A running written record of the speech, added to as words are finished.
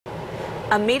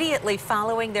Immediately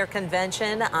following their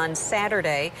convention on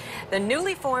Saturday, the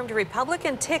newly formed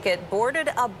Republican ticket boarded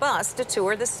a bus to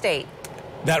tour the state.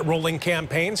 That rolling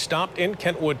campaign stopped in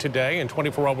Kentwood today, and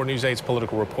 24-Hour News 8's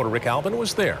political reporter Rick Alvin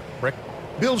was there. Rick?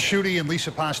 Bill Schuette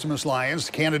and Posthumus Lyons,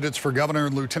 the candidates for governor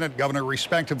and lieutenant governor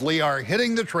respectively, are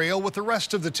hitting the trail with the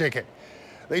rest of the ticket.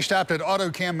 They stopped at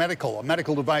AutoCam Medical, a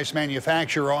medical device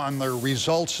manufacturer, on their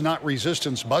Results Not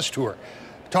Resistance bus tour.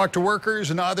 Talked to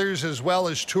workers and others, as well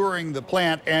as touring the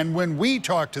plant. And when we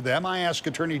talked to them, I asked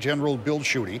Attorney General Bill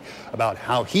Schuette about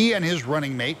how he and his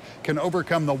running mate can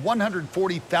overcome the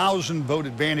 140,000 vote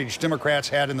advantage Democrats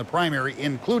had in the primary,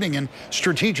 including in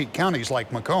strategic counties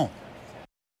like Macomb.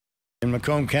 In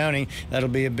Macomb County, that'll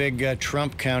be a big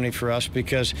Trump county for us,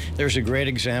 because there's a great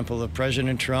example of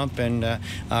President Trump and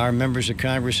our members of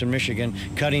Congress in Michigan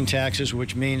cutting taxes,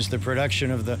 which means the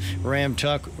production of the Ram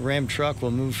truck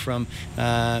will move from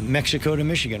Mexico to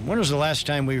Michigan. When was the last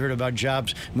time we heard about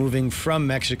jobs moving from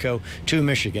Mexico to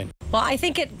Michigan? Well, I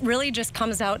think it really just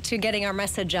comes out to getting our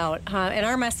message out. And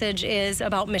our message is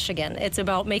about Michigan. It's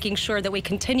about making sure that we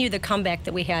continue the comeback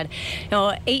that we had. You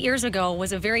know, 8 years ago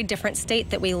was a very different state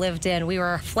that we lived in. We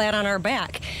were flat on our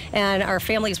back, and our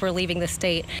families were leaving the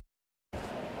state.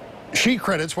 She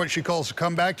credits what she calls a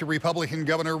comeback to Republican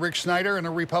Governor Rick Snyder and a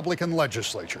Republican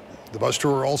legislature. The bus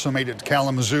tour also made it to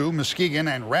Kalamazoo, Muskegon,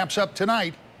 and wraps up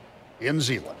tonight in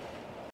Zeeland.